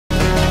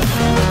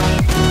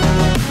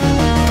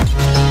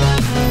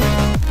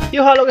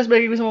Yo halo guys,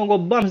 balik lagi sama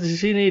gue Bams di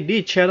sini di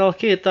channel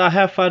kita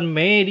Have Fun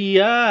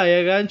Media,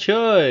 ya kan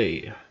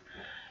coy.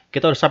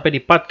 Kita udah sampai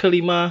di part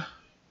kelima,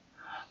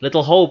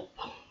 Little Hope,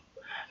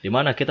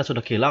 dimana kita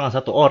sudah kehilangan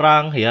satu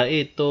orang,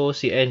 yaitu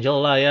si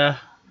Angel lah ya,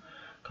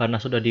 karena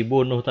sudah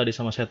dibunuh tadi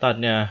sama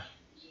setannya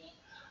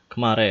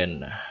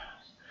kemarin.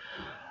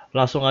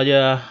 Langsung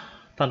aja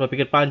tanpa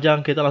pikir panjang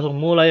kita langsung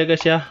mulai ya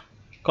guys ya.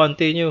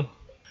 Continue.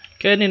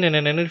 Kayak ini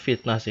nenek-nenek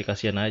fitnah sih,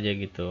 kasihan aja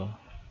gitu.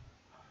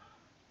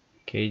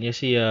 Kayaknya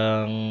sih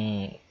yang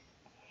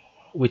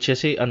witch-nya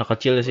sih anak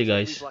kecilnya sih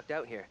guys.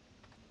 Oke.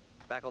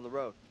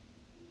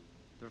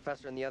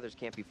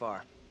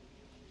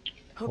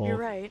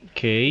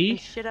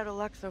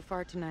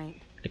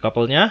 Di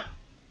couple-nya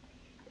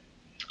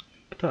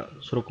kita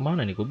suruh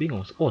kemana nih? Gue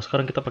bingung. Oh,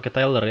 sekarang kita pakai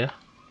Tyler ya.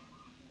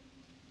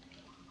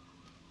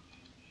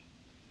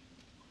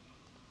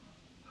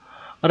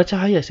 Ada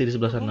cahaya sih di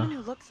sebelah sana.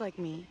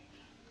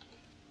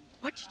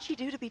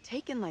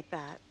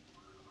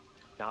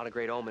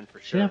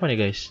 Sini apa nih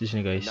guys? Di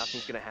sini guys.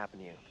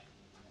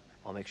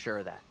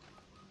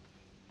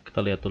 Kita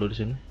lihat dulu di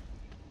sini.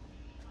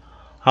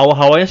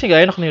 Hawa-hawanya sih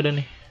gak enak nih udah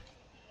nih.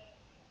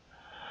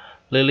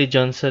 Lily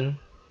Johnson.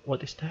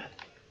 What is that?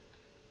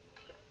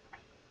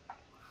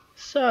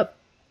 Set.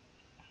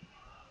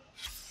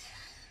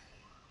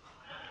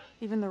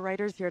 Even the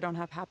writers here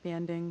don't have happy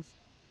endings.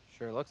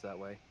 Sure looks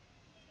that way.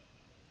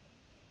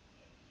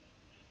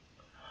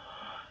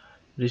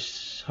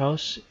 This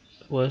house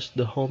was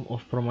the home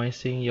of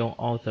promising young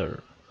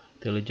author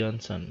Lily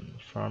Johnson,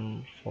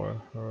 famed for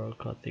her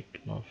gothic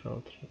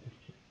novel.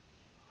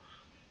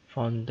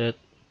 Found that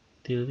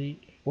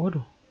Tilly,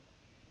 waduh,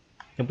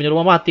 yang punya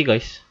rumah mati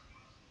guys.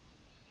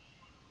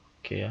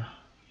 Oke ya.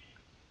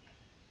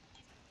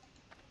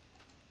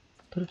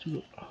 Terus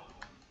juga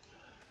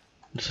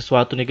ada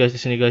sesuatu nih guys di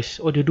sini guys.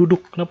 Oh dia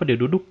duduk, kenapa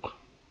dia duduk?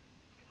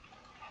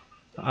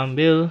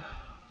 Ambil.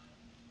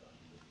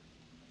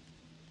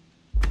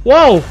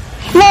 Wow,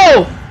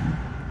 wow.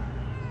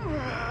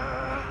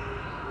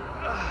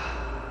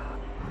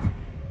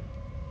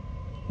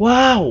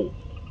 Wow.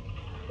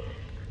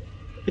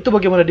 Itu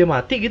bagaimana dia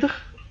mati gitu?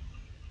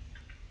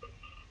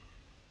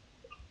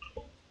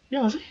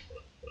 Ya nggak sih?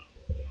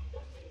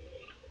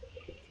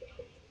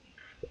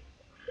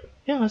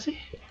 Ya nggak sih?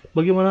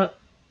 Bagaimana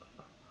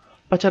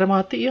pacarnya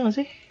mati ya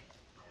nggak sih?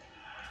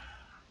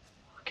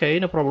 Oke,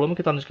 no problem.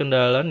 Kita lanjutkan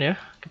jalan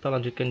ya. Kita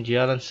lanjutkan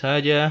jalan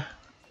saja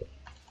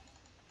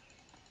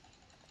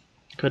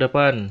ke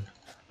depan.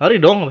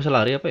 Lari dong, nggak bisa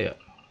lari apa ya?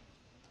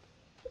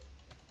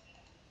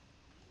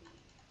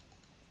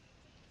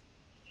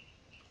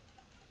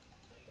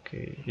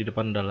 Oke, di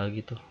depan ada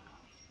lagi tuh.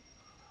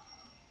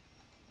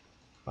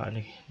 Apa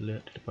nih?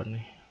 Lihat di depan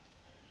nih.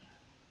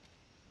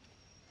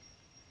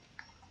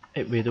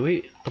 By the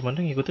way,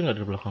 temannya ngikutin nggak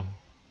dari belakang?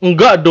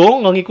 Enggak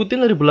dong, nggak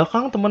ngikutin dari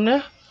belakang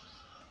temannya.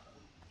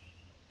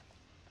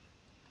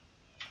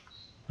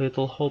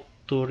 Little Hope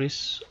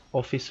Tourist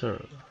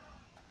Officer.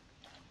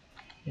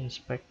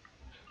 Inspect.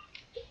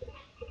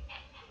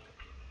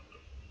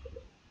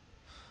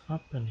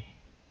 Apa nih?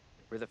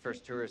 We're the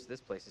first tourists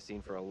this place has seen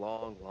for a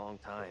long, long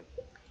time.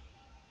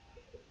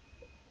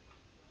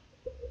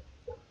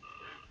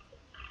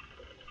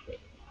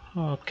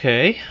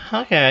 Oke.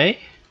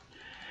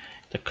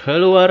 Kita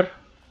keluar.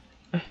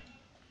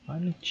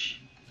 Manage.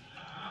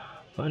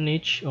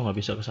 Oh, nggak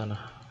bisa ke sana.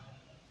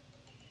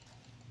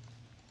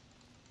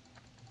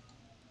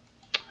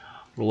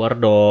 Luar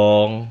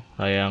dong,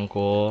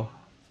 sayangku.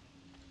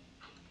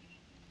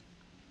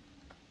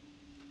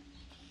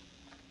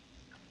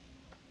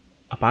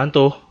 Apaan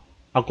tuh?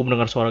 Aku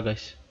mendengar suara,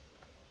 guys.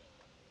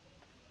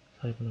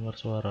 Saya mendengar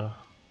suara.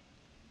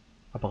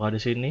 Apakah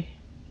di sini?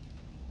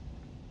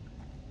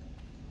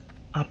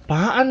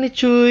 Apaan nih,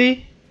 cuy?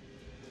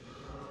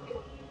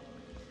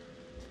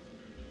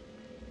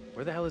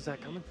 Where the hell is that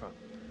coming from?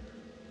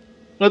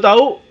 Nggak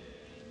tahu.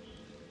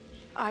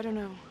 I don't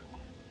know.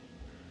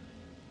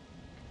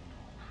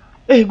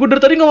 Gue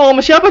dari tadi ngomong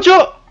sama siapa,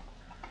 Cok?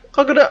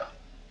 Kagak ada.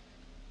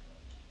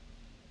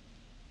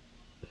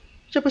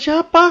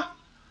 Siapa?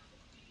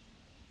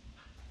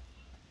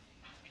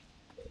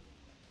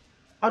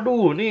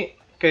 Aduh, nih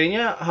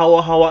kayaknya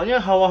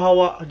hawa-hawanya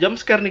hawa-hawa jump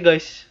scare nih,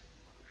 guys.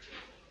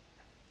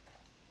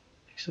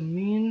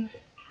 Examine.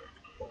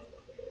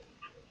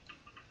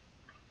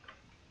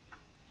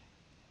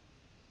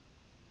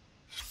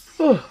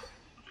 God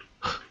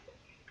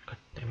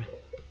damn it.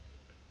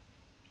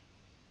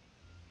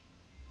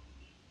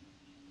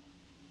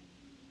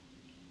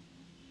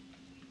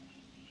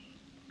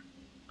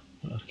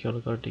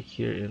 Archaeological dig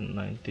here in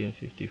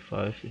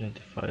 1955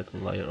 identified a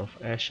layer of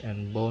ash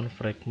and bone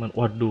fragment.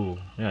 Waduh,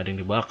 ini ada yang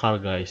dibakar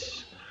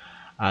guys.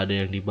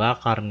 Ada yang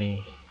dibakar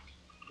nih.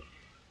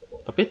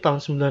 Tapi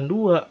tahun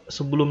 92,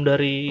 sebelum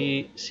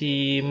dari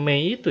si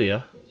Mei itu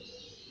ya.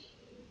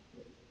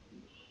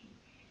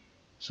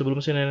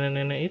 Sebelum si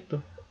nenek-nenek itu.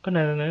 Kan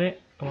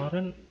nenek-nenek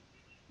kemarin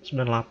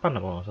 98 apa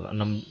nggak salah,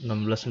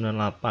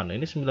 1698.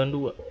 Ini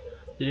 92.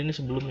 Jadi ini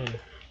sebelumnya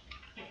nih.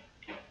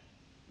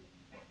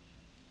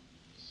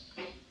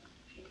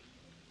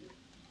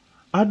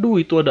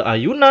 Aduh, itu ada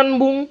ayunan,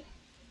 Bung.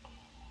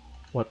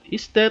 What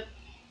is that?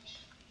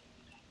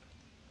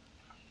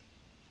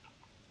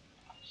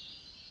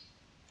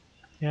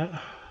 Ya.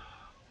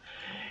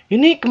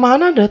 Ini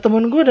kemana dah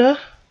teman gue dah?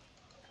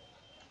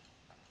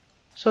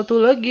 Satu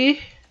lagi.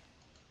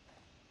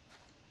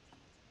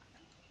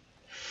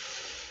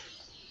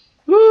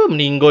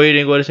 Meninggoy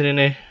nih gue di sini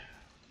nih.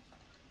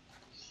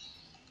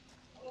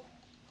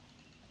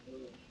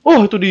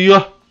 Oh, itu dia.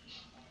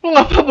 Lu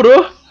ngapa,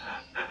 bro?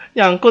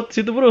 Nyangkut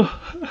situ, bro.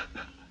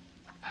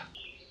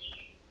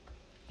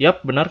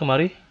 Yap, benar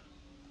kemari.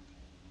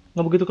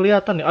 Nggak begitu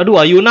kelihatan ya.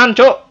 Aduh, ayunan,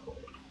 Cok.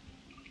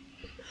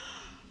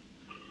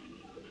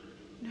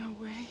 No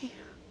way.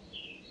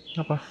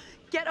 Apa?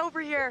 Get over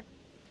here.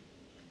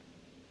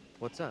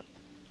 What's up?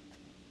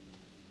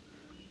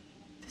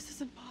 This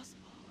isn't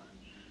possible.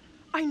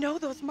 I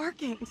know those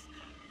markings.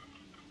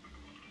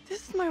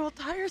 This is my old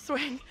tire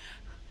swing.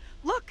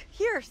 Look,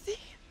 here, see?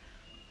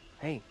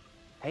 Hey,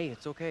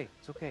 it's okay.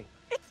 It's okay.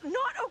 It's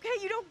not okay,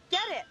 you don't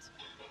get it.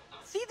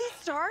 See these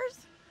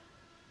stars?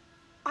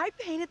 I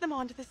painted them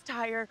onto this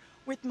tire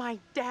with my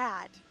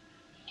dad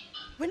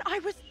when I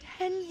was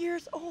 10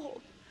 years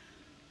old.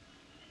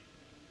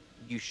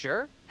 You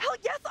sure? Hell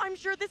yes, I'm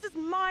sure this is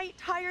my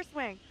tire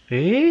swing.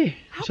 Bisa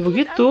come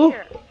it begitu. out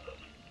here?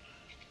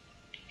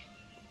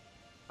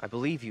 I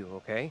believe you,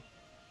 okay?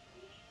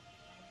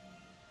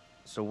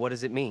 So what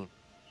does it mean?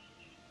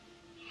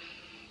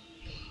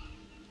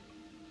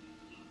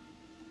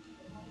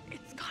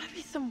 It's gotta be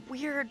some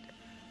weird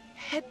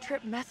head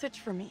trip message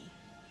for me.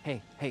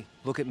 Hey,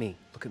 look at me.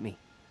 Look at me.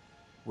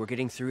 We're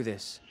getting through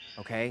this,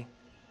 okay?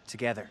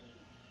 Together.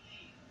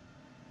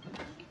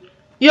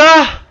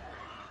 Ya.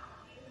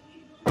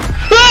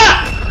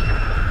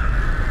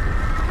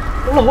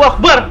 Allahu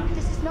Akbar.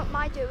 This is not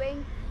my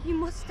doing. You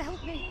must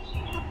help me.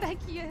 I beg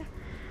you.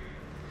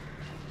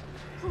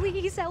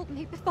 Please help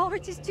me before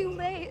it is too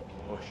late.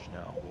 Hush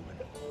now, woman.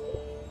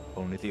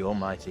 Only the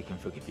Almighty can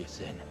forgive your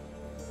sin.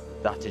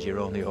 That is your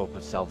only hope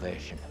of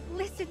salvation.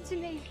 Listen to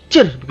me.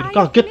 Cil, bikin I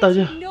kaget have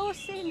aja. committed no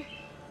sin.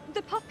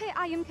 The puppet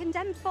I am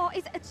condemned for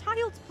is a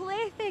child's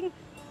plaything.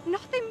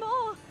 Nothing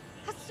more.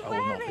 I I swear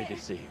will not be it.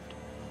 deceived.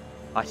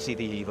 I see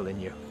the evil in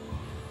you.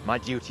 My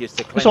duty is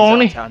to cleanse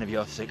Soalnya nih. our town of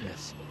your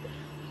sickness.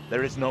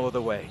 There is no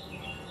other way.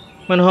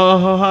 Main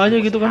hahaha aja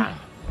gitu kan.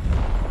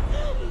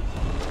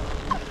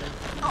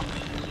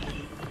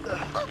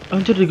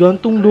 Anjir,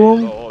 digantung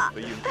dong. Lord,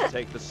 for you to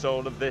take the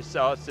soul of this,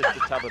 our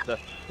sister Tabitha,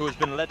 who has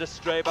been led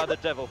astray by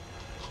the devil,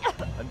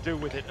 and do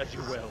with it as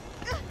you will.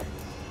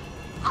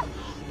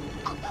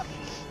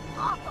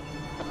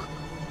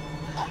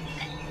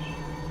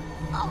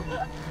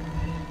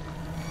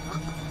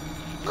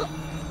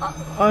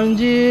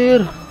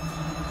 Anjir.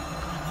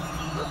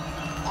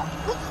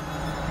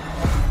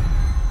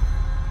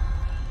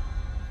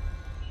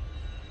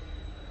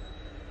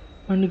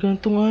 Main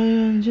digantung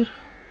aja, anjir.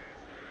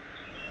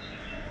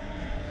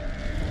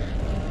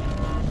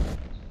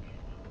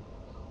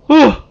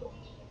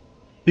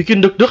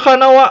 Bikin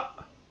deg-degan awak.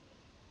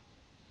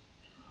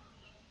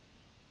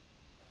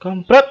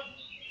 Kampret.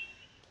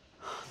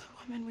 The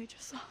woman we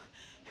just saw,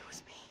 it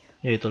was me.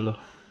 Ya itu loh.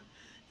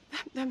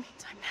 That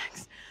means I'm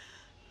next.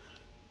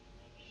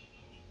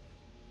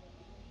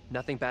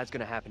 Nothing bad's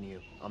gonna happen to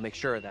you. I'll make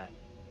sure of that.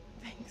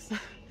 Thanks.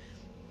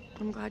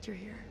 I'm glad you're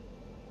here.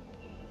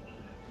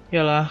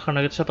 Yalah,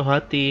 karena kita satu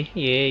hati.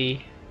 Yeay.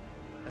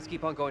 Let's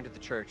keep on going to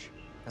the church.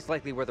 That's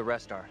likely where the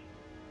rest are.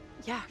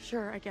 Yeah,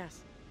 sure, I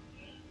guess.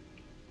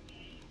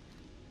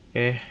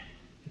 Oke,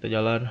 kita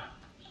jalan.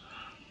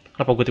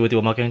 Kenapa gue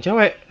tiba-tiba makin yang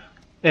cewek?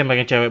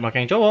 Makin cewek,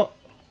 makin yang cowok.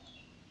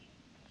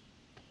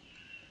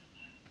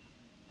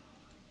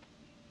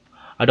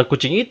 Ada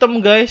kucing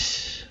hitam,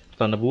 guys.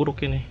 Tanda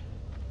buruk ini.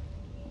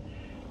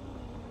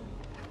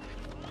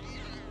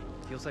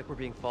 Feels like we're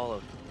being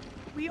followed.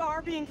 We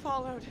are being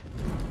followed.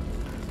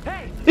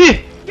 Hey!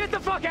 Ih! Get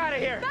the fuck out of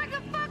here! Back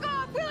the fuck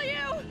off, will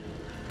you?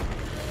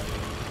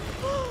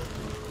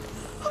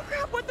 Oh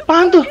crap, what the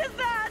Apaan fuck tuh? is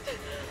that?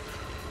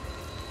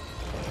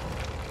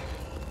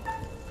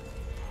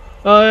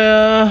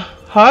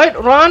 Hide,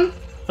 run.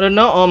 I don't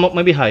know. Oh,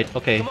 maybe hide.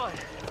 Okay. Come on.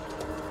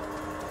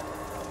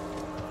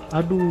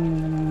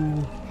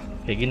 Aduh,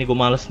 kayak gini gue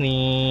males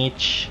nih.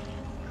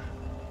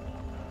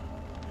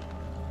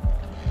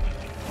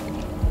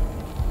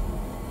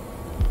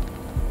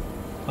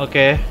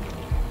 Oke.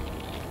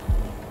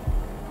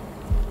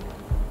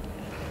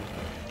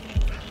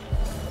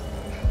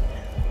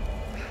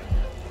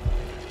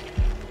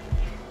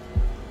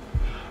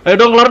 Ayo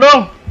dong, keluar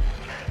dong.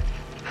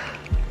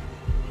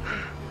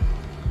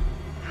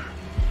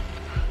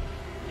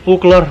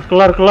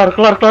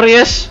 Kelar,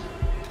 yes.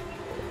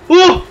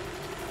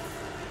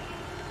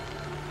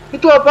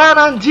 Itu apaan,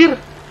 anjir?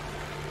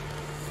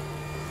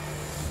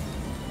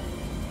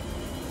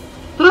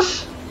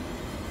 Terus?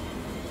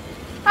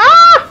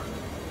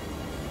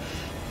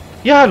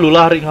 Ya, lu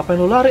lari, ngapain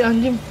lu lari,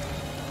 anjing?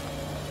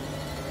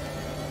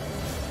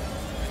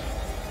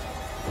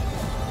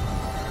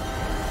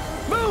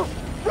 Move!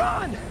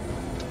 Run!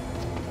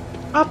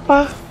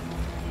 Apa?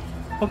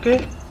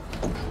 Oke.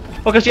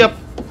 Oke, siap.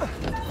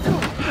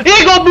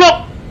 Ih,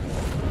 goblok.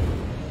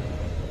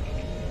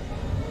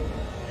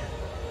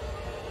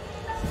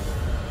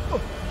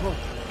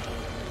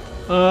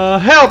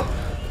 Help.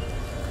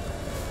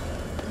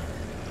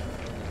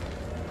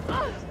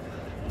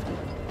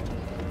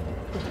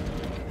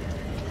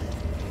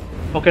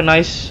 Oke,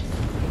 nice.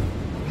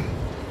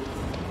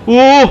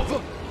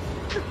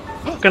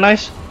 Oke,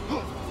 nice.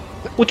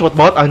 Cepet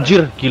banget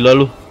anjir, gila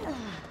lu.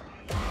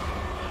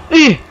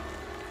 Ih.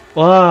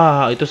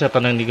 Wah, itu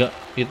setan yang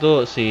itu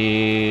si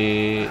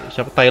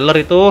siapa, Tyler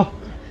itu.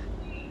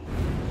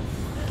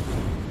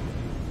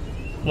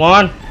 Come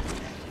on.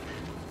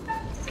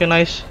 Oke,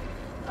 nice.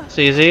 It's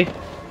easy.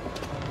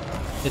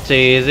 It's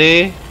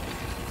easy.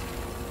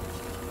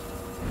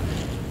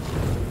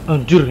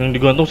 Anjir, yang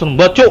digantung serem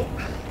banget, Cuk.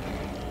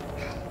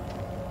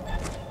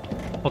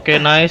 Oke,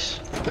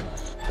 nice.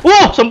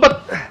 Wow, sempet.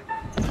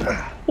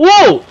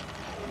 Wow.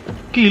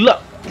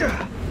 Gila.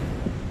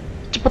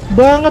 Cepet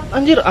banget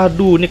anjir.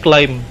 Aduh, ini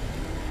climb.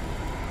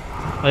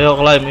 Ayo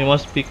climb, you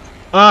must pick.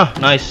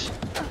 Nice.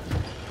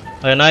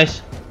 Ayo,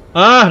 nice.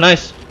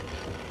 Nice.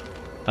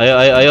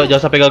 Ayo,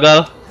 jangan sampai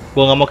gagal.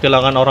 Gua nggak mau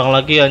kehilangan orang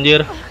lagi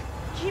anjir.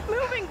 Keep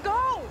moving,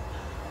 go.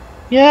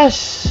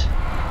 Yes.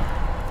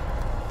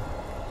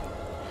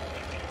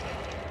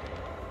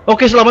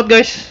 Oke, selamat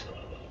guys.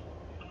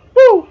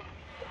 Woo.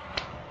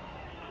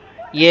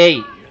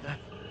 Yay.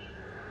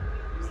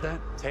 Is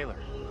that Taylor?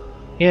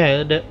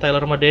 Ya,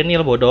 Tyler sama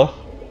Daniel, bodoh.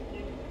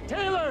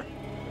 Taylor!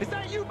 Is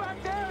that you back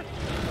there?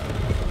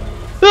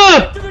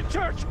 Ah! To the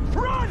church!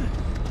 Run!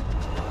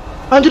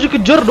 Anjir,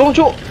 dikejar dong,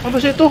 Cuk.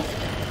 Sampai situ.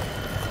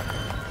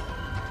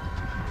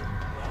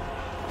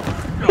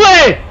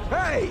 Weh!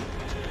 Hey!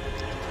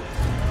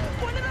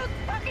 One of those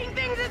fucking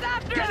things is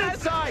after Get us.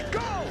 inside!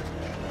 Go!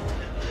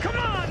 Come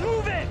on,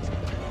 move it!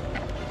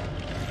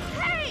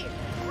 Hey,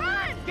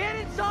 run! Get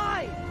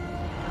inside!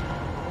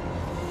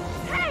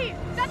 Hey,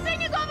 that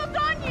thing is almost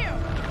on you.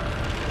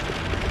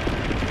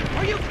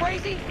 Are you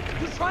crazy?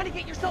 You trying to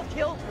get yourself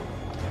killed?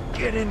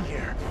 Get in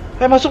here.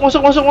 Masuk.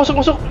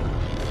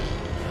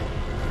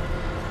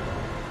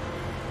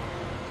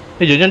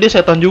 Jangan dia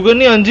setan juga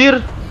nih, anjir.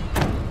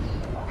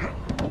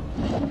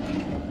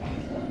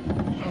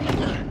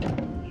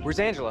 Where's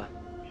Angela?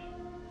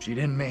 She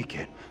didn't make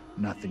it.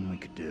 Nothing we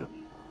could do.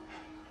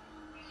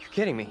 You're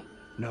kidding me.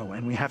 No,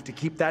 and we have to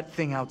keep that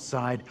thing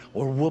outside,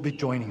 or we'll be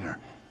joining her.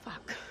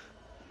 Fuck.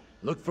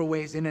 Look for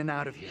ways in and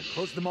out of here.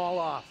 Close them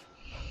all off.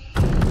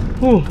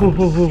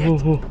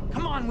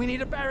 Come on, we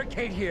need a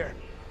barricade here.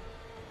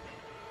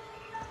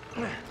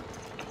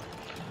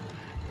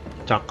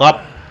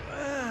 Cakep.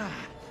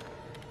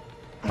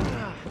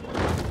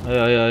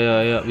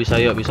 Ayo.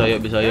 Bisa yuk.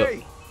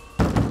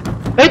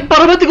 Hey!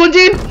 Parah banget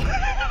dikunciin.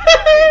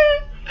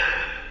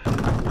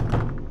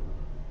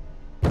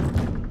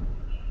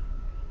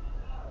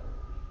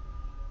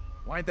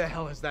 Why the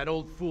hell is that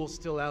old fool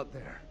still out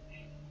there?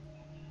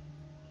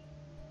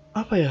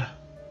 Apa ya?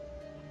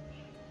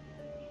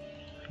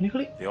 Ini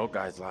kali. The old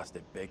guy's lost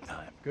it big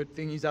time. Good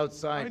thing he's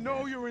outside. I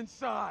know you're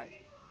inside.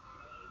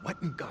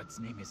 What in God's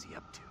name is he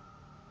up to?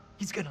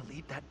 He's gonna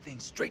lead that thing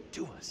straight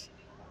to us.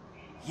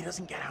 He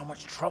doesn't get how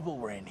much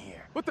trouble we're in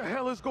here. What the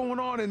hell is going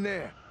on in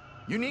there?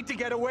 You need to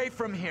get away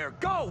from here.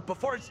 Go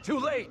before it's too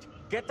late.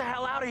 Get the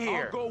hell out of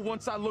here. I'll go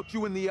once I look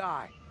you in the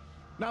eye.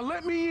 Now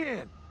let me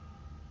in.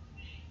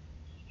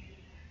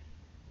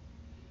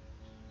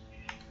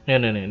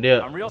 Nih,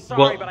 dia. I'm real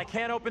sorry, but I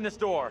can't open this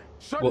door.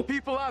 Shutting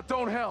people out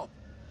don't help.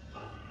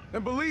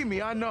 And believe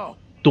me, I know.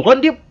 Tuh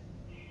kan dia.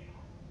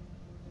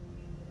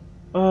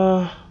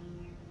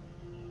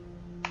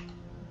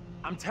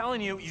 I'm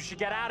telling you, you should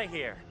get out of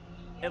here.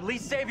 At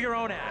least save your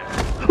own ass.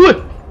 Wih.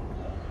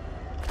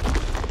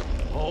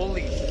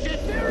 Holy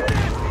shit, there it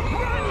is!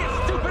 Run, you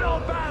stupid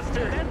old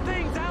bastard! That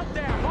thing's out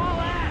there!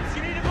 Haul ass!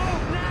 You need to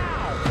move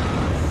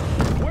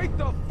now! Wake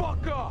the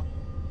fuck up.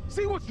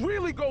 See what's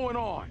really going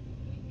on.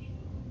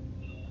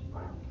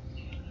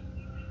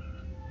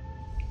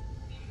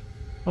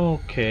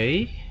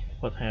 Okay,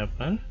 what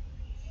happened?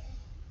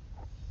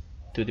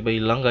 Tiba-tiba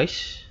hilang,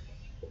 guys.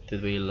 Dia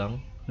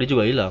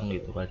juga hilang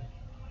gitu kan.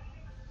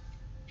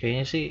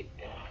 Kayaknya sih.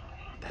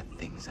 That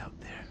thing's out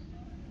there.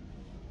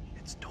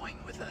 It's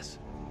toying with us.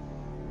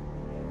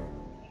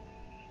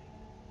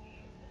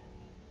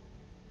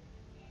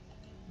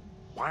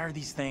 Why are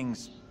these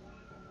things,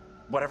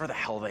 whatever the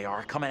hell they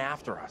are, coming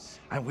after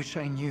us? I wish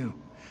I knew.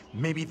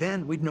 Maybe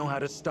then we'd know how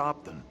to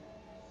stop them.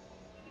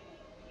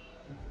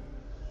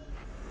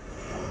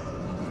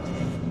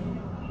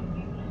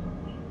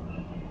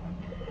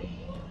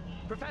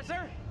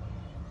 Professor?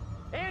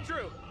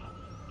 Andrew!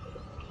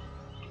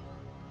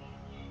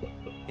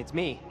 It's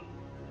me.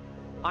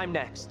 I'm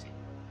next.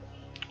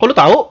 Kok lu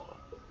tahu?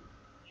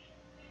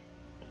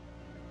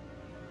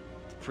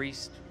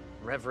 Priest,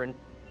 reverend,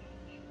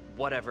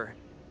 whatever.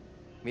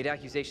 Made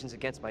accusations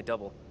against my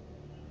double.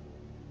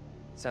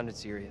 Sounded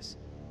serious.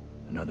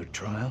 Another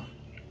trial?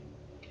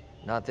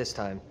 Not this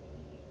time.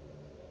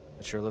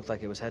 It sure looked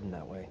like it was heading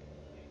that way.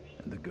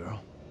 And the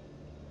girl?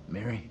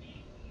 Mary?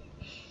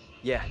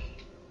 Yeah.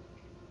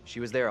 She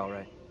was there, all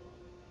right.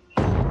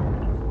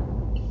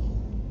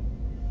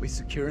 We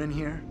secure in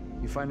here?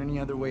 You find any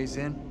other ways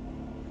in?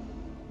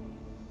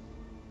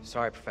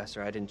 Sorry,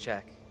 Professor, I didn't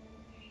check.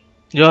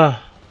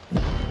 Ya.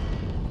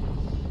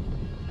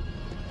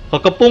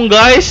 Kekepung,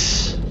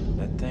 guys.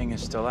 That thing is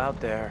still out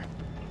there.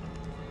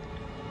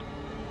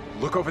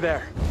 Look over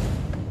there.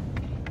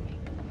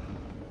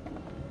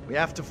 We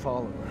have to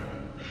follow her.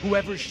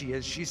 Whoever she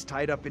is, she's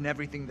tied up in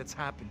everything that's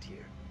happened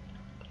here.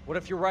 What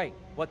if you're right?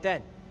 What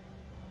then?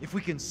 If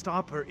we can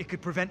stop her, it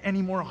could prevent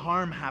any more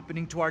harm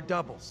happening to our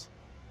doubles.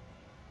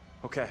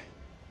 Okay.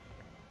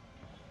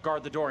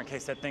 Guard the door in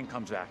case that thing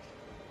comes back.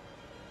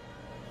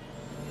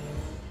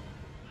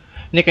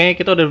 Ini kayaknya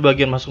kita udah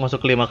bagian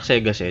masuk-masuk klimaks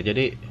ya guys ya.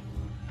 Jadi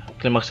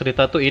klimaks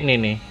cerita tuh ini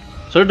nih.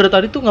 Soalnya dari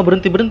tadi tuh nggak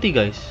berhenti-berhenti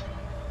guys.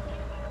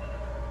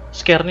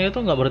 Scare-nya itu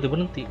nggak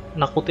berhenti-berhenti.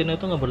 Nakutinnya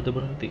itu nggak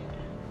berhenti-berhenti.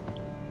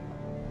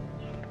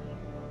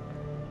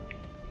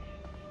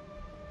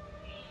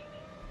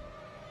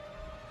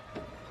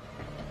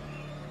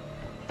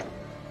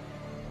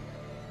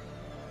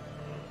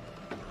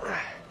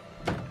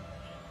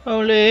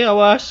 Oleh,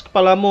 awas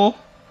kepalamu.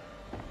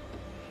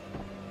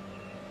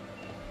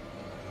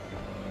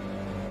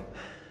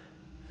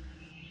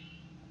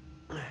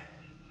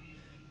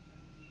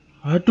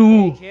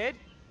 Aduh. Hey, kid?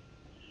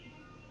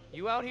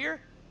 You out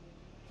here?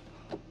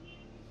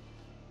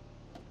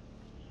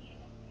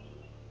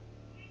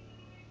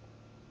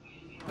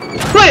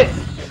 Woi!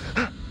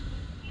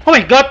 Oh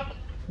my god.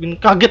 Bikin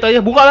kaget aja.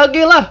 Buka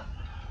lagi lah.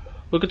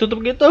 Gue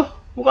ketutup gitu.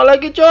 Buka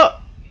lagi, Cok.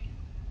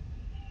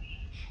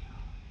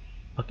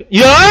 Oke.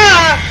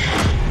 Ya!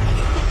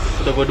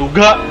 Udah gue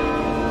duga.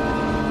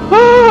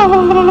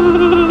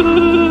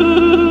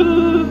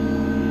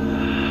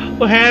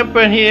 What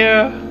happened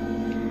here?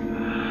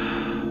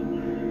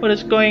 What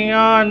is going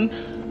on?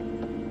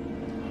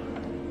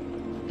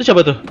 Itu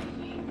siapa tuh?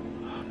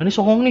 Ini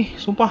songong nih,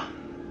 sumpah.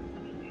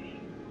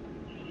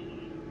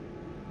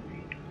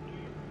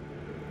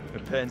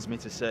 It pains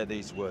me to say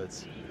these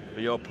words,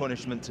 but your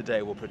punishment today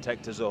will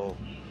protect us all.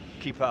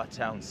 Keep our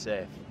town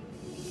safe.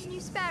 Can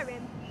you spare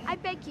him? I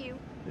beg you.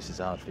 This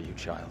is hard for you,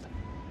 child.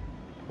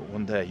 But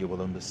one day you will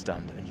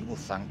understand, and you will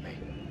thank me.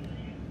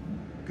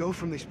 Go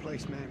from this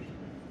place, Mary.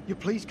 Your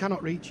pleas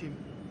cannot reach him.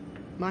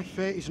 My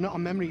fate is not a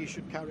memory you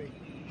should carry.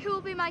 Who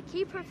will be my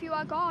keeper if you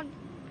are gone?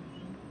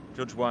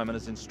 Judge Wyman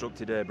has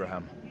instructed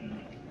Abraham.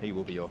 He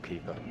will be your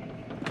keeper.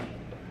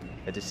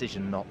 A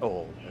decision not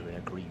all are in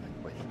agreement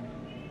with.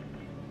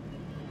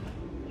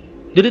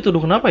 Jadi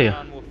tuduh kenapa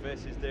ya? Man will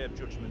face his day of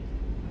judgment.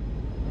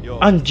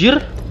 Yours. Anjir.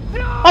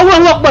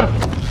 Allahu Akbar.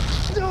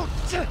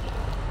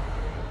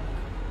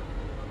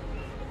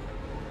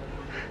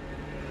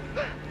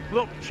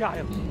 Look,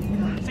 child.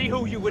 See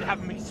who you would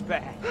have me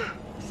spare.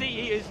 See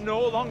he is no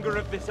longer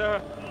of this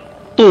earth.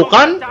 Tuh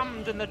kan?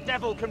 Damned and the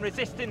devil can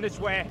resist in this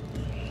way.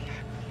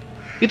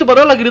 Itu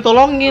padahal lagi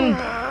ditolongin.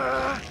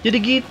 Jadi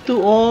gitu.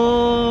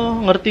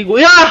 Oh, ngerti gue.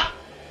 Ya.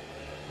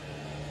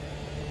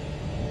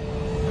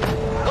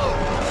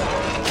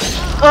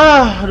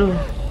 Aduh.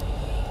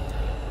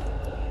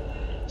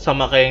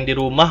 Sama kayak yang di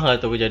rumah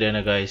nggak tuh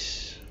kejadiannya,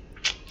 guys?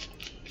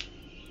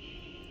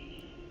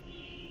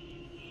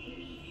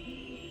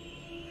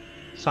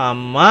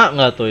 Sama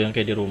nggak tuh yang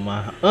kayak di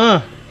rumah?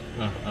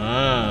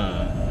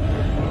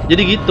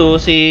 Jadi gitu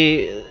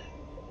si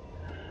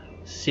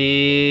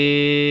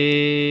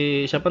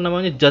siapa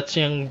namanya judge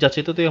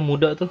itu tuh yang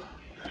muda tuh,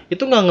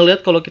 itu nggak ngelihat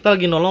kalau kita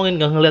lagi nolongin,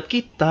 nggak ngelihat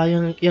kita,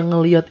 yang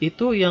ngelihat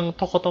itu yang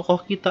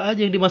tokoh-tokoh kita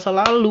aja yang di masa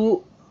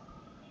lalu.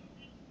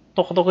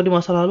 Tokoh-tokoh di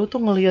masa lalu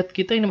tuh ngelihat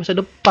kita yang di masa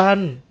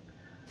depan.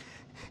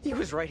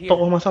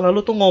 Tokoh masa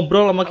lalu tuh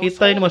ngobrol sama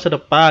kita ini masa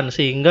depan,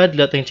 sehingga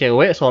dilihat yang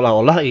cewek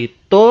seolah-olah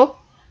itu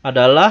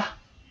adalah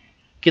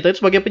kita itu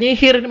sebagai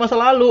penyihir di masa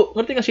lalu.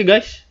 Ngerti gak sih,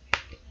 guys?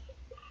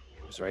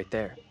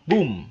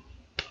 Boom.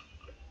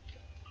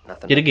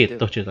 Jadi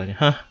gitu ceritanya.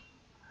 Hah?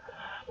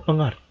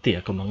 Mengerti,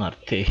 aku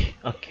mengerti.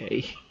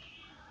 Oke.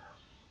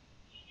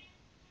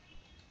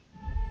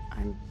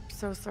 I'm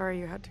so sorry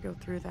you had to go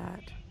through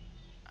that.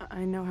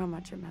 I know how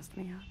much it messed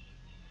me up.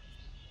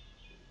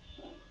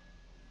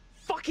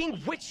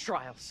 Fucking witch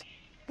trials!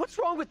 What's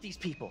wrong with these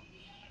people?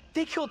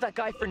 They killed that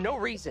guy for no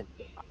reason.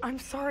 I'm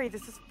sorry,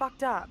 this is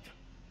fucked up.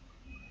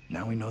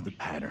 Now we know the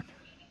pattern.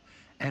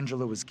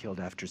 Angela was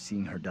killed after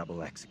seeing her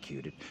double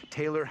executed.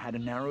 Taylor had a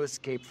narrow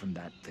escape from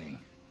that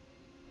thing.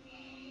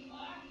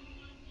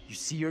 You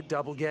see your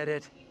double get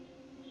it?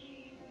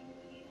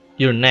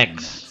 You're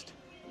next.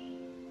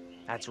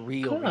 That's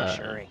real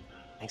reassuring.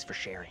 Thanks for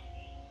sharing.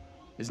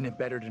 Isn't it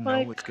better to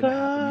know what's gonna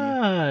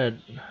happen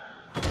to you?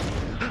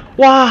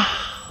 Wah.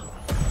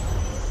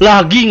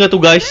 Lagi nggak tuh,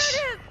 guys?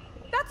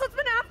 That's what's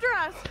been after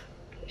us.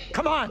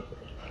 Come on.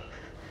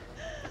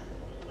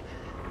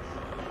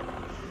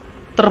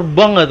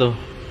 Terbang nggak tuh?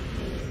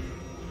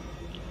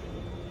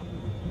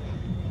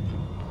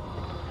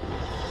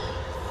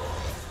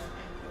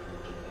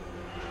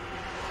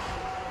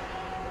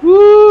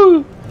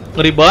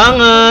 Ngeri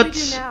banget. What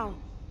do we do now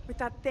with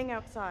that thing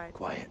outside?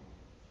 Quiet.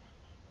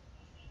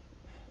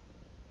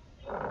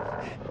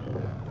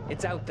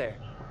 It's out there.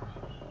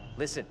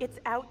 Listen. It's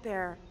out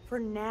there for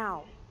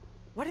now.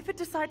 What if it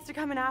decides to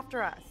come in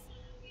after us?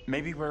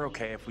 Maybe we're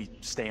okay if we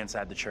stay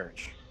inside the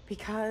church.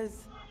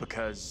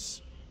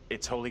 Because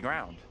it's holy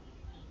ground.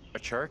 A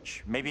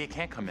church? Maybe it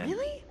can't come in.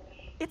 Really?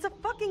 It's a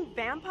fucking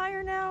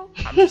vampire now?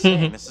 I'm just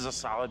saying, this is a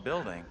solid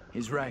building.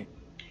 He's right.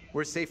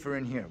 We're safer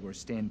in here. We're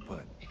staying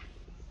put.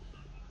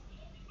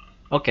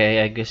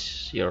 Okay, I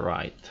guess you're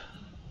right.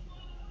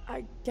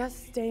 I guess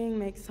staying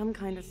makes some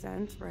kind of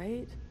sense,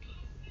 right?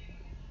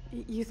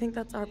 You think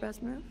that's our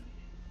best move?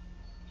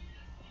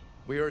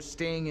 We are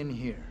staying in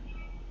here.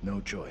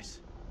 No choice.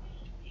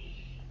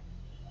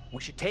 We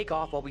should take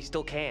off while we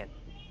still can.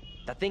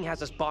 That thing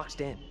has us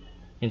boxed in.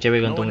 Yang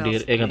cewek gantung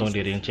diri, gantung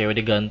diri. Yang cewek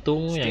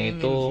digantung, yang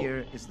itu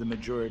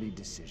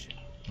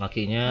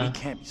lakinya We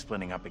can't be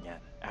splitting up again.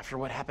 After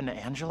what happened to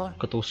Angela?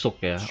 ketusuk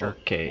ya. Sure,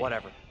 Oke.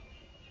 whatever.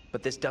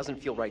 But this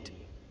doesn't feel right to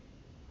me.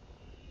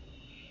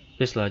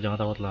 Please lah, jangan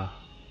takut lah.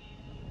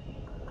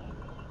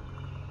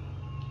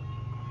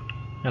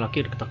 Ya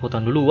laki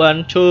ketakutan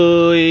duluan,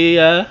 cuy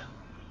ya.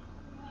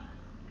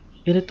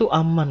 Ini tuh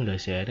aman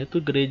guys ya. Ini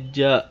tuh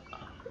gereja,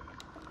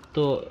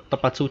 tuh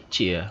tempat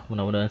suci ya.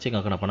 Mudah-mudahan sih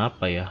nggak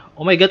kenapa-napa ya.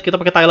 Oh my god, kita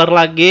pakai Tyler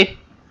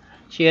lagi.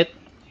 Shit.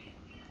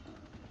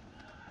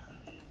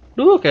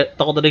 Duh,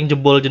 kayak takut ada yang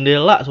jebol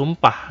jendela,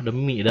 sumpah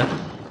demi dah.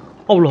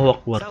 Allahu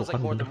Akbar tuh Sounds like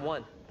kan more bener. than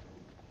one.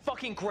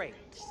 Fucking great.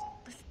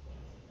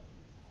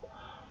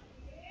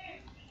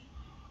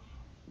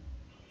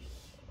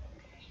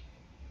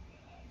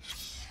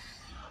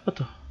 Apa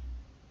tuh?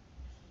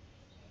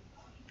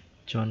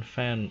 John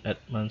Van at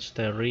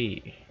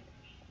Monastery.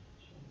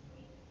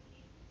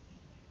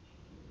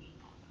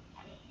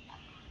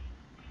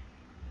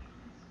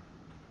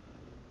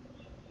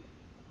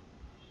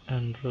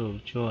 Andrew,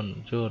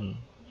 John.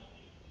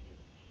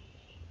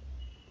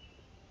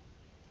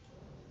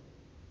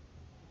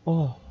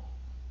 Oh,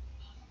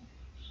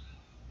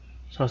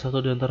 salah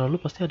satu di antara lu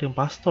pasti ada yang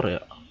pastor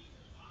ya.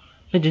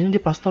 Ini jadinya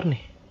dia pastor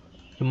nih.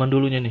 Zaman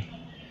dulunya nih.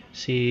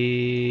 Si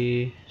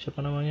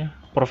siapa namanya?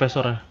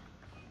 Profesornya.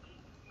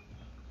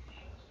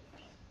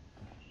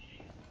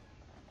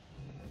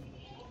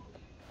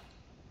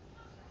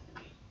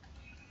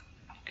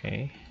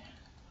 Oke.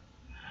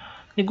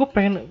 Ini gue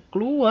pengen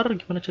keluar,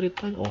 gimana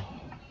ceritanya? Oh,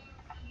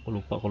 gue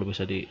lupa kalau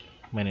bisa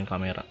dimainin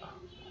kamera.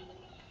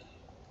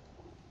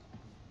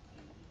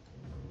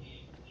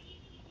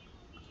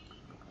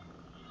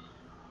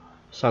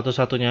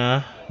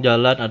 Satu-satunya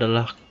jalan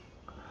adalah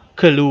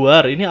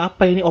keluar. Ini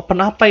apa ini?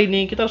 Open apa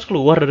ini? Kita harus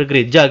keluar dari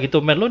gereja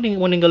gitu, men. Lo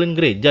mau ninggalin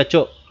gereja,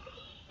 cok?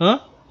 Hah?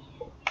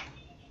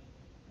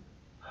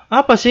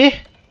 Apa sih?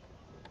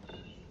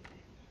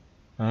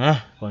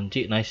 Ah,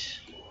 kunci, nice.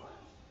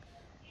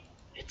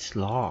 It's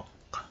locked.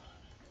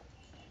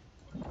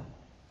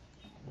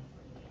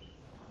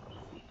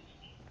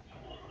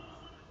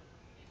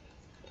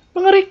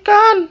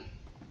 Mengerikan.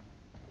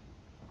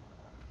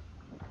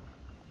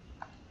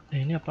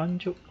 Ini apaan,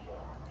 cuk?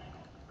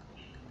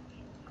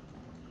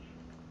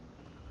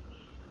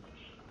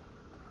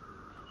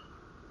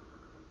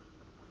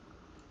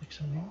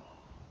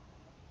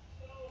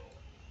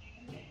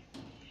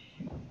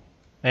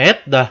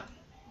 Dah.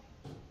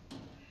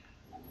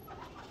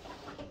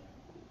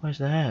 What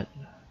is that?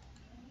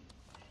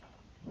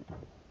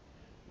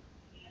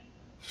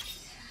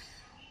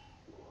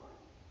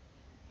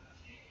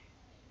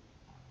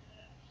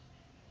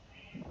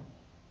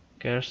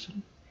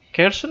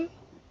 Kersen?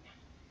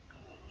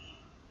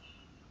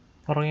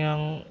 Orang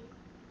yang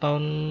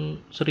tahun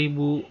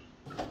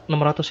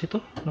 1600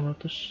 itu?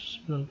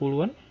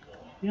 690-an?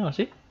 Iya gak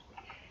sih?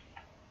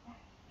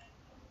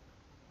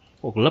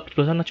 Oh, gelap di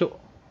sana, cuk.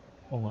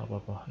 Oh, nggak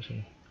apa-apa di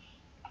sini.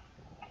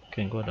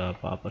 Oke, gua ada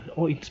apa-apa.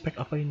 Oh, inspect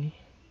apa ini?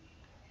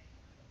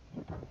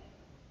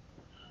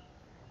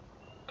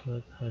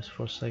 God has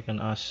forsaken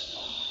us.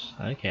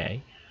 Oke.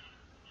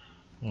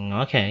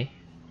 Oke.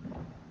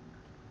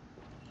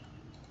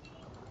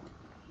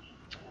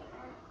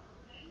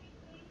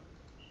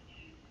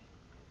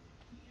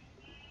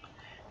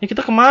 Ini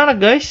kita kemana,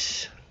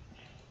 guys?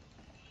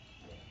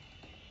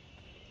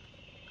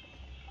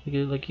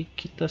 Lagi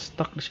kita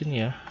stuck di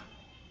sini ya.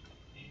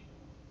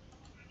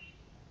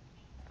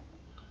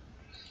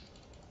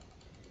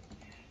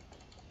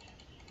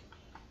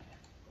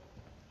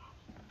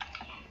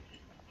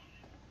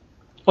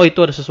 Oh, itu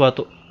ada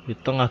sesuatu di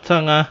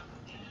tengah-tengah.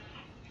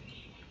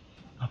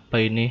 Apa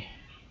ini?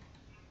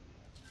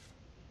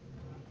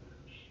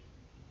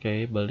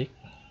 Oke, balik.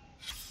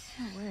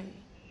 No way.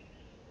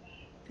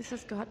 This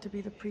has got to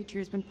be the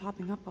preacher who's been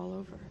popping up all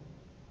over.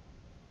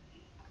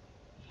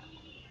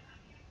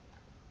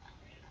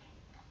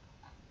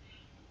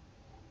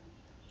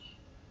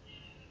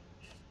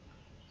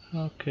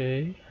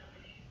 Oke.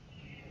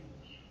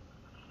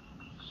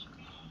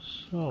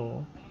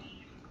 So,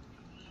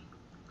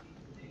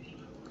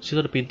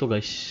 situ ada pintu,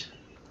 guys.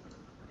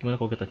 Gimana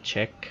kalau kita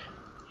cek?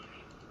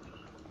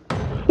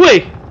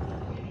 Wih!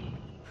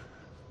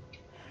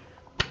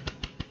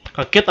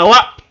 Kaget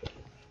awak.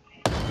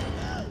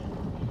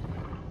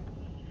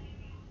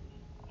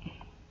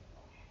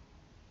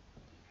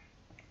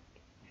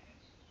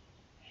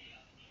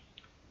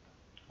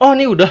 Oh,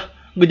 ini udah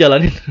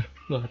ngejalanin.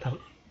 Gua nggak tahu.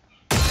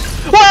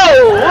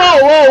 Wow, wow,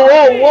 wow,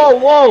 wow, wow,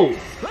 wow.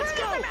 Let's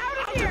go!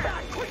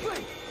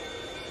 Quickly!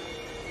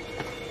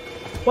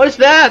 What is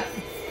that?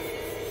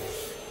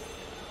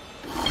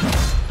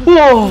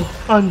 Wow,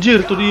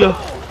 anjir tuh dia.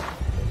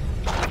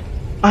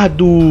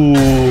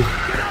 Aduh.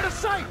 Get out of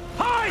sight!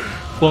 Hide!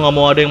 Gua nggak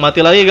mau ada yang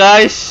mati lagi,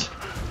 guys.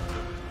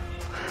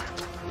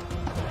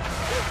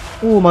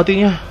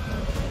 Matinya.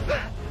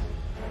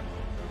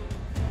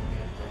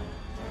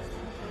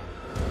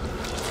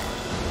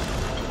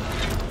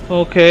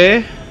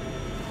 Oke.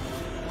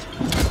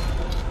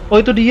 Oh,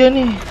 itu dia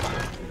nih.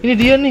 Ini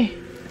dia nih.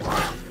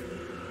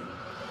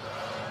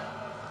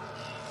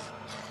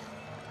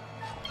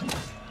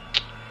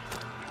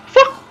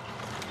 Fuck.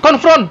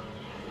 Confront.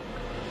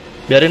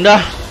 Biarin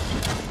dah.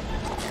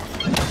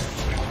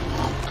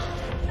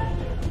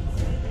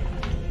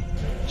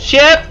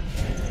 Shit.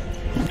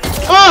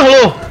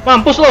 Lo,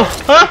 mampus lo.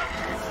 Hah?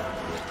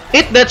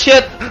 Eat that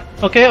shit.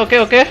 Oke. Gua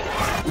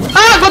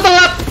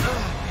telat.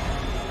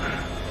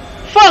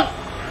 Fuck.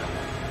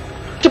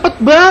 Cepet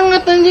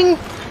banget anjing.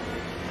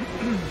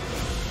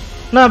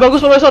 Nah,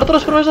 bagus Profesor.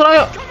 Terus Profesor,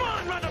 ayo.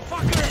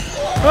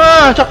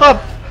 Cakep.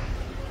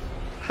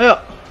 Ayo.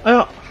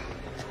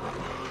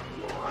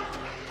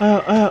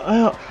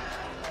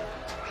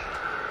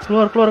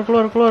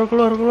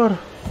 Keluar.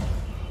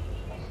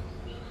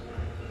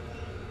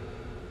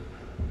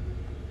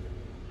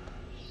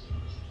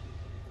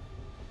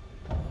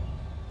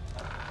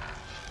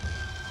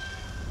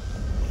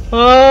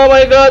 Oh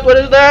my god, what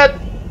is that?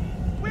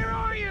 Where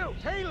are you?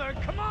 Taylor,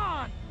 come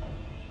on!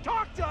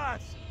 Talk to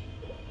us!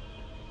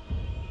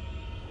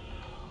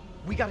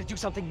 We gotta do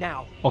something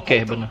now.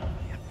 Oke, benar.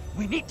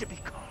 We need to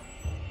be calm.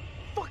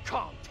 Fuck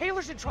calm.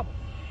 Taylor's in trouble.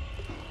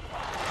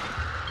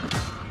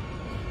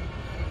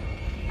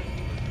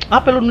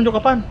 Apa lu nunjuk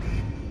apaan?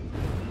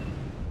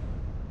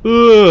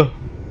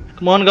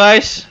 Come on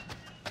guys.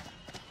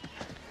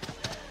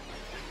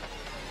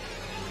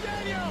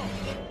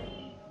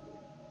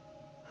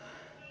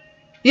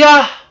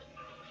 Ya,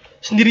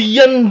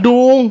 sendirian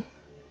dong.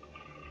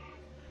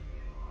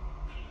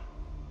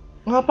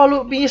 Ngapa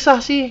lu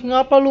pisah sih?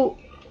 Ngapa lu?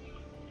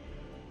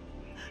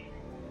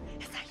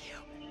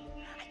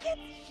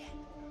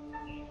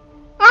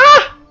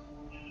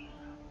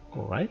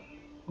 Go right,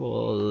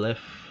 go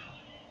left.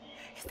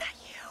 Is that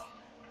you?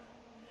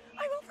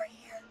 I'm over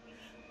here.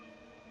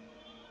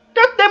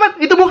 God damn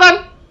it, itu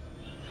bukan.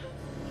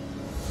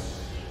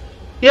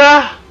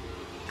 Ya.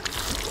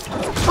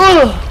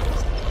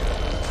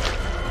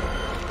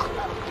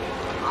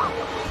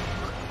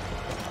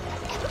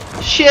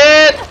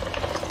 Shit.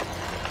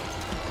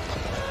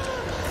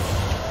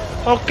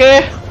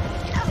 Oke.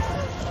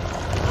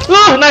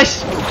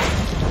 Nice.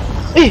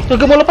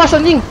 Kagak mau lepas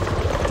anjing.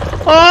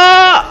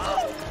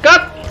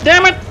 God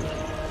damn it.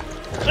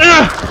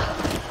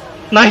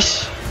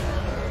 Nice.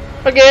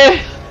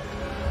 Pergi.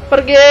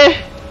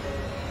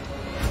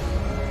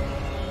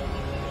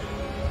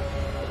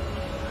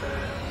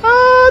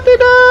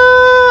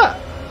 Tidak.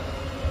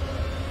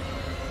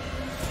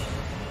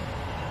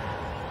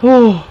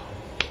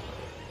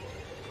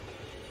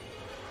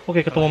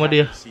 Oke, ketemu sama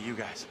dia.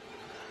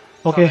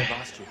 Oke.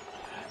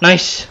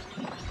 Nice.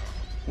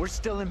 We're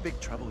still in big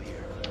trouble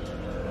here.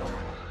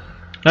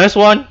 Nice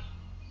one.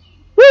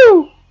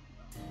 Woo!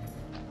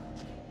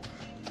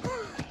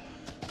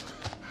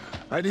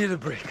 I need a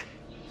break.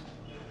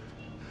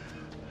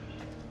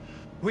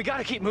 We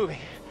gotta keep moving.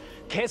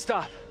 Can't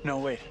stop.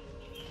 No, wait.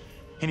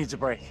 He needs a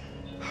break.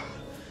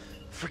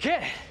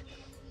 Forget it.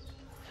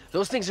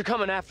 Those things are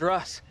coming after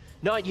us,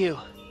 not you.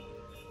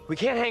 We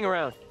can't hang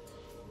around.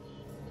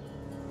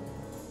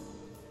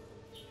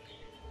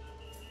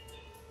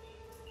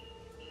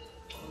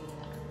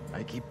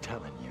 I keep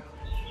telling you,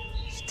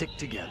 stick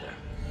together,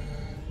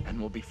 and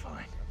we'll be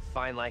fine.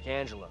 Fine like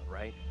Angela,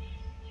 right?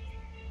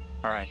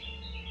 All right.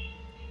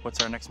 What's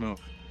our next move?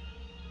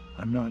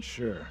 I'm not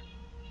sure.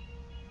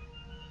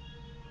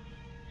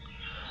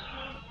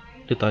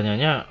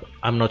 Ditanyanya,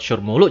 I'm not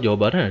sure mulu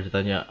jawabannya.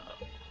 Ditanya,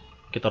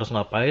 kita harus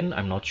ngapain?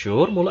 I'm not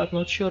sure mulu, I'm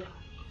not sure.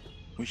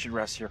 We should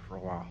rest here for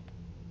a while.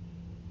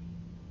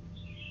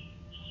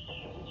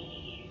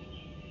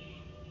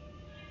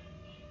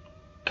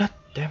 God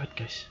damn it,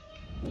 guys.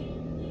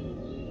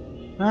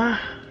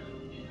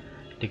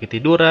 Dikit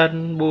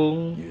tiduran,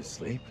 Bung. You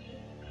asleep?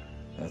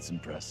 That's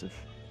impressive.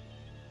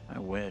 I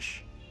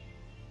wish.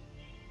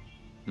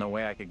 No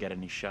way I could get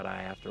any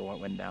shut-eye after what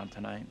went down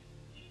tonight.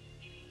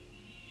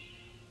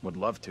 Would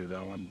love to,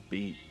 though. I'm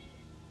beat.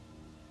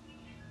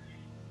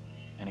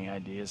 Any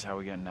ideas how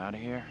we getting out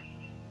of here?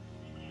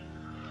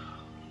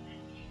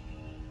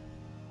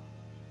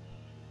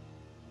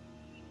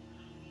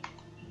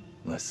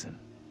 Listen.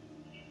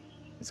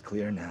 It's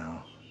clear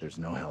now. There's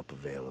no help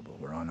available.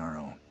 We're on our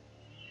own.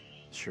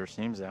 Sure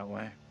seems that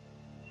way.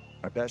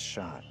 Our best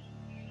shot,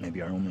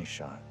 maybe our only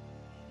shot,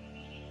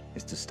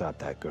 is to stop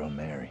that girl,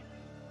 Mary.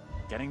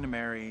 Getting to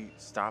Mary,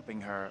 stopping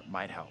her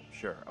might help,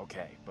 sure,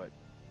 okay, but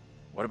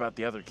what about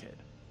the other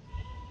kid?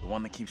 The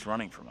one that keeps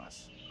running from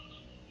us?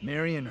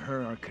 Mary and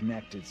her are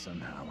connected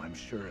somehow, I'm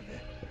sure of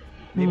it.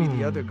 Maybe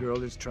the other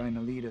girl is trying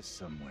to lead us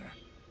somewhere.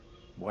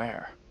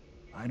 Where?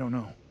 I don't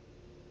know.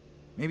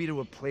 Maybe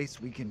to a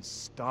place we can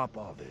stop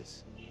all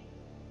this.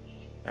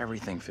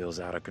 Everything feels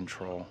out of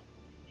control.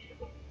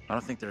 I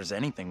don't think there's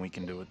anything we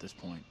can do at this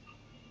point.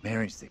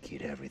 Mary's the key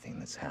to everything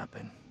that's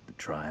happened. The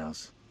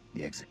trials,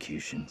 the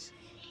executions.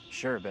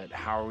 Sure, but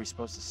how are we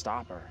supposed to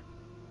stop her?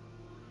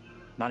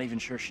 Not even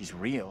sure she's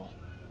real.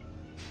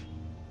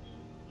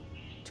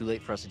 Too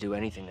late for us to do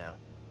anything now.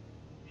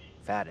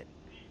 We've had it.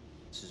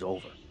 This is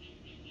over.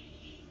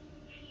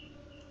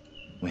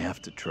 We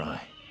have to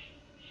try.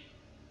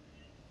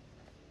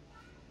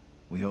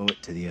 We owe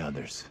it to the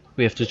others.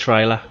 We have to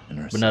try lah.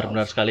 And Benar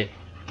ourselves. sekali.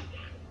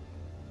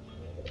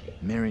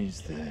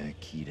 Mary's the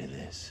key to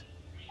this.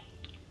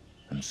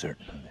 I'm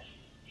certain of it.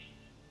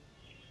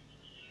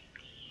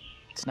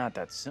 It's not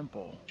that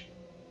simple.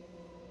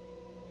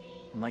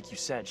 And like you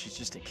said, she's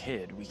just a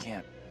kid. We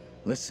can't...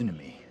 Listen to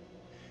me.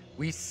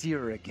 We see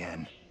her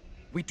again.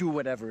 We do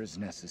whatever is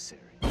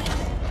necessary.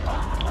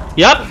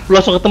 Yap, lu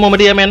langsung ketemu sama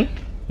dia, men.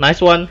 Nice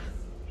one.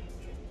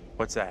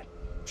 What's that?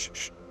 Shh,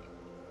 shh.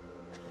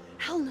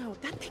 Hell no,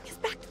 that thing is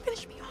back to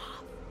finish me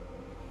off.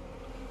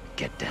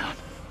 Get down.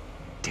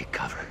 Take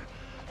cover.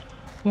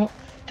 Oh,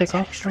 take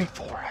off. Straight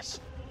for us.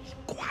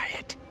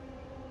 Quiet.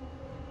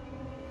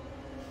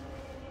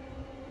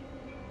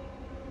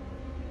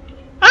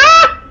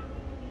 Ah!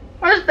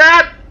 What is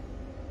that?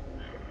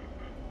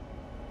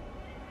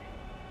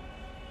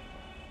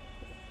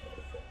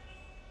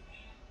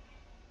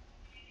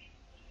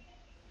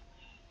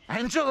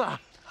 Angela!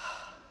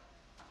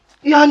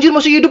 Ya anjir,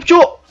 masih hidup,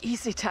 Cuk.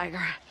 Easy,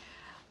 Tiger.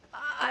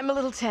 I'm a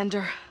little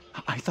tender.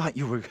 I thought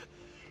you were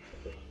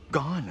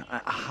gone.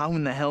 How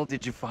in the hell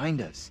did you find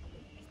us?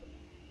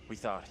 We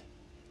thought...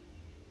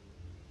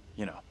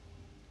 You know.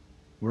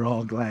 We're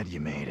all glad you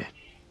made it.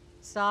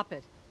 Stop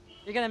it.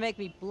 You're gonna make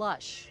me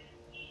blush.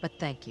 But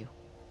thank you.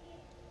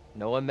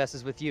 No one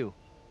messes with you.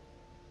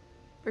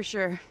 For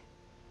sure.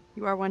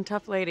 You are one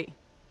tough lady.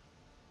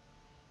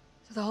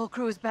 So the whole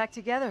crew is back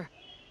together.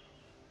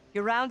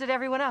 You rounded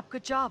everyone up.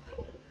 Good job.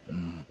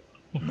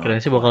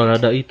 Keren sih bakal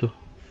ada itu.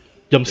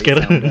 Jump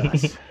scare.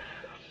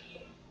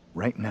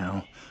 Right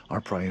now, our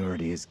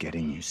priority is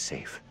getting you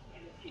safe.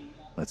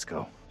 Let's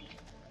go.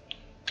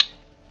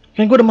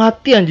 Kan gue udah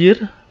mati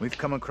anjir. We've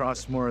come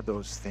across more of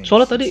those things.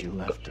 Soalnya tadi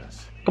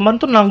kemarin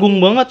tuh nanggung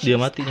banget dia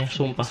matinya,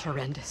 sumpah.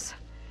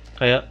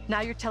 Kayak Now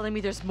you're telling me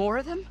there's more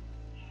of them?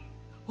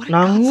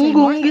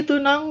 nanggung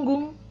gitu,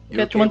 nanggung.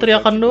 Kayak cuma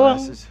teriakan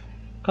doang.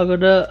 Kagak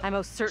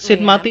ada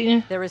scene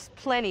matinya. There is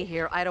plenty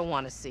here I don't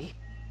want to see.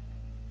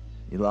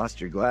 You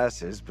lost your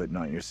glasses, but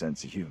not your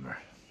sense of humor.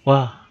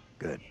 Wah.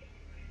 Good.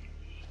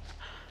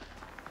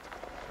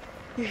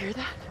 You hear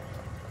that?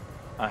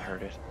 I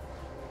heard it.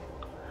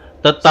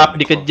 Tetap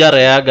dikejar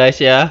ya, guys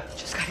ya.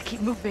 Just gotta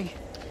keep moving.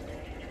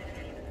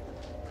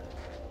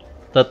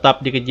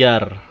 Tetap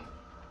dikejar.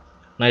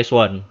 Nice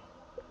one.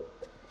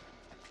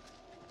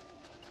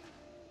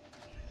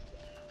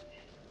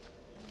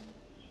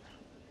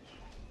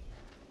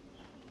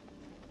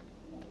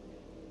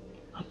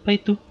 Apa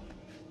itu?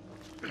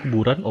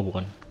 Kuburan? Oh,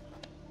 bukan.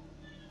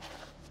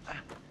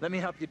 Let me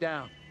help you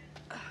down.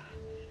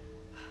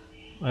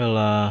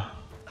 Ayolah.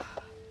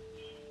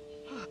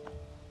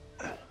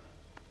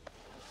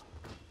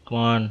 Come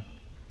on.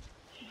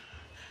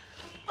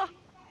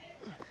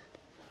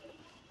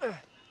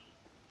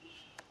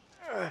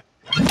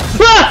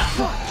 Wah!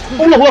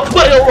 Allahu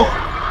Akbar, ya Allah.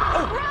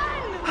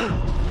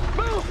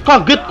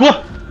 Kaget gua.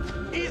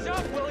 Ease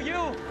up, will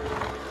you?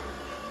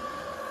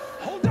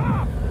 Hold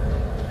up!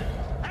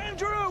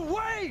 Andrew,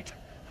 wait!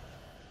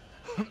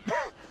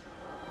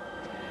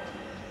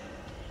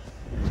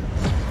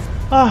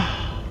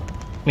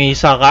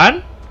 Misa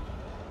kan?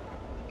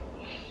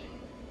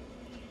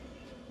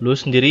 Lu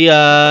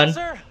sendirian.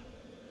 Sir?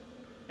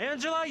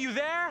 Angela, you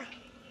there?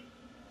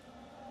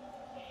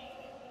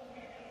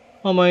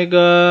 Oh my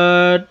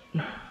god.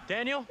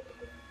 Daniel?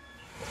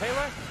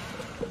 Taylor?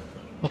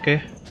 Oke.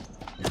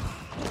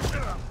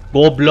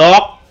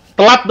 Goblok.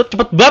 Telat banget,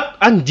 cepet banget,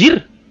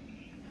 anjir.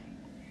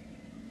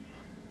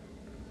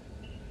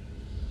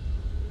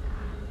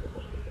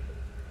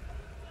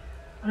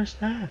 What is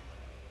that?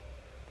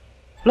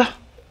 Lah,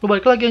 lu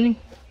balik lagi anjing.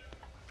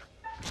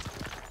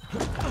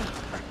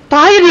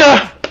 Tahin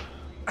ya.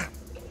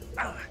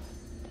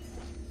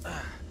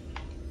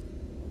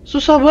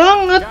 Susah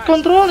banget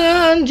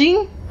kontrolnya,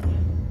 anjing.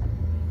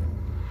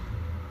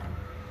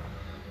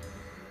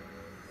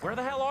 Where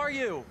the hell are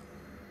you?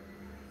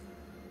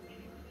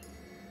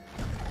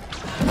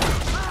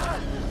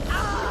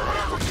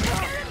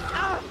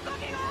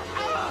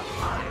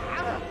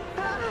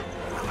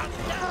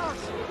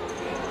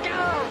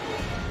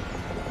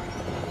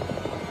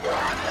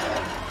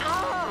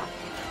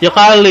 Ya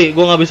kali,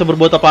 gue nggak bisa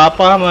berbuat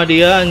apa-apa sama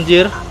dia,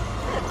 anjir.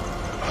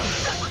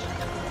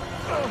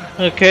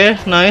 Oke,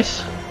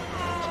 nice.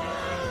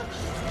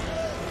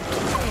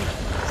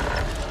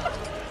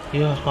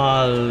 Ya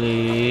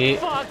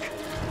kali. Fuck!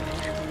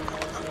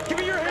 Give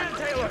me your hand,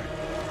 Taylor!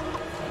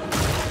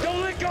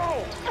 Don't let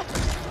go!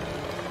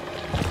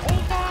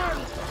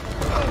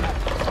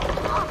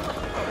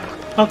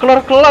 Nggak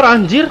kelar-kelar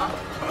anjir.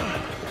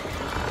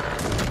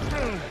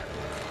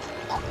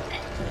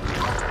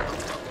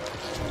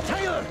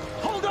 Taylor,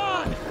 hold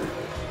on!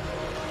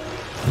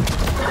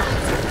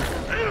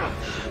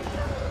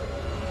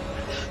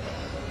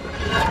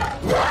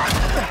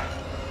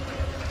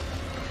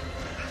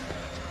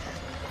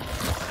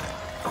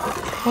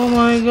 Oh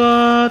my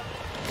god.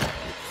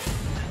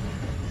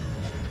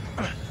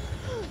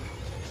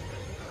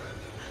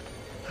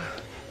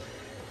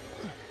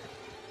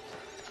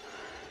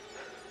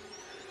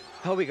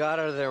 How we got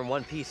out of there in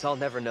one piece, I'll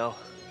never know.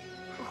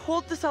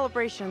 Hold the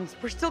celebrations.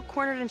 We're still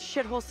cornered in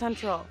Shithole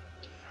Central.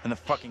 And the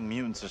fucking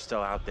mutants are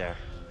still out there.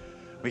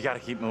 We gotta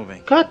keep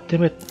moving. God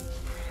damn it.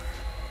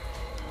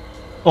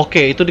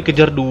 Oke, itu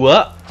dikejar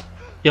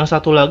 2. Yang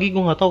satu lagi gue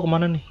nggak tahu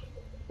kemana nih.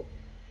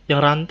 Yang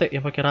rantai,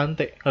 yang pakai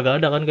rantai,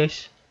 kagak ada kan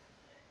guys?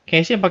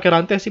 Kayaknya sih yang pakai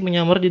rantai sih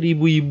menyamar jadi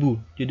ibu-ibu,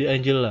 jadi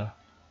Angela.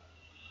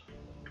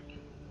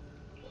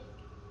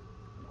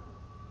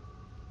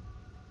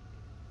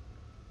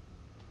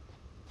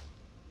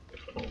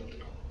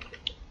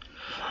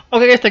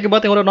 Oke guys, thank you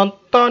banget yang udah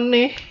nonton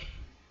nih.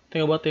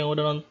 Thank you banget yang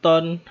udah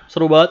nonton.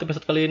 Seru banget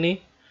episode kali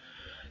ini.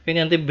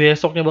 Kayaknya nanti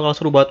besoknya bakal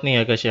seru banget nih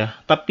ya guys ya.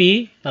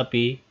 Tapi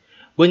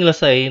gue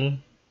nyelesain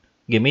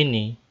game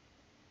ini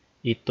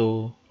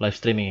itu live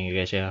streaming ya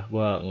guys ya.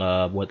 Gue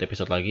nggak buat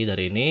episode lagi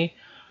dari ini.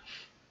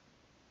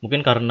 Mungkin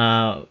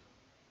karena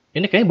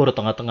ini kayaknya baru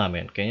tengah-tengah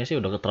men. Kayaknya sih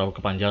udah terlalu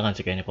kepanjangan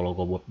sih kayaknya kalau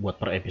gue buat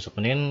per episode.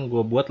 Mending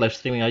gue buat live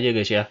streaming aja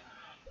guys ya.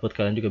 Buat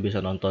kalian juga bisa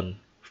nonton,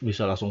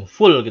 bisa langsung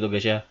full gitu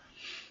guys ya.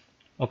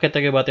 Oke,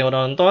 thank you banget yang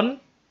udah nonton.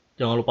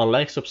 Jangan lupa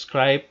like,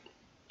 subscribe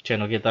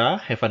channel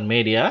kita, HAMPIR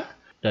Media,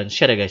 dan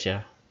share ya guys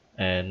ya.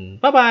 And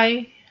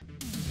bye-bye!